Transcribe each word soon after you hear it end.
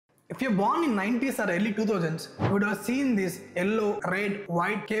If you're born in 90s or early 2000s, you would have seen these yellow, red,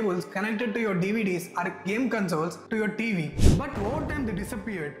 white cables connected to your DVDs or game consoles to your TV. But over time they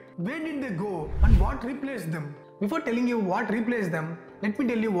disappeared. Where did they go and what replaced them? Before telling you what replaced them, let me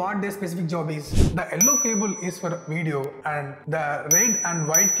tell you what their specific job is. The yellow cable is for video and the red and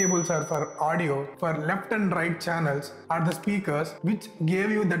white cables are for audio. For left and right channels are the speakers which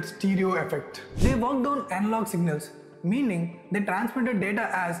gave you that stereo effect. They worked on analog signals, meaning they transmitted data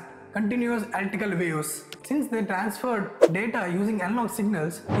as continuous electrical waves. Since they transferred data using analog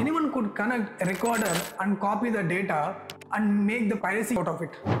signals, anyone could connect a recorder and copy the data and make the piracy out of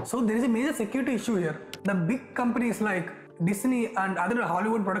it. So there is a major security issue here. The big companies like Disney and other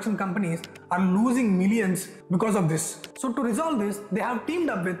Hollywood production companies are losing millions because of this. So to resolve this, they have teamed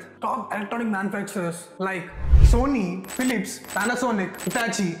up with top electronic manufacturers like Sony, Philips, Panasonic,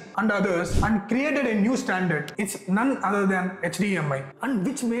 Hitachi and others and created a new standard. It's none other than HDMI, and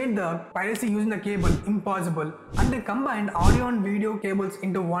which made the piracy using the cable impossible, and they combined audio and video cables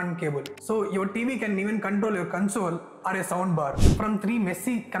into one cable. So your TV can even control your console or a soundbar from 3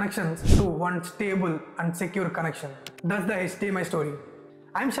 messy connections to one stable and secure connection. That's the HDMI story.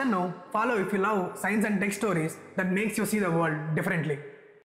 I'm Shannu. Follow if you love science and tech stories that makes you see the world differently.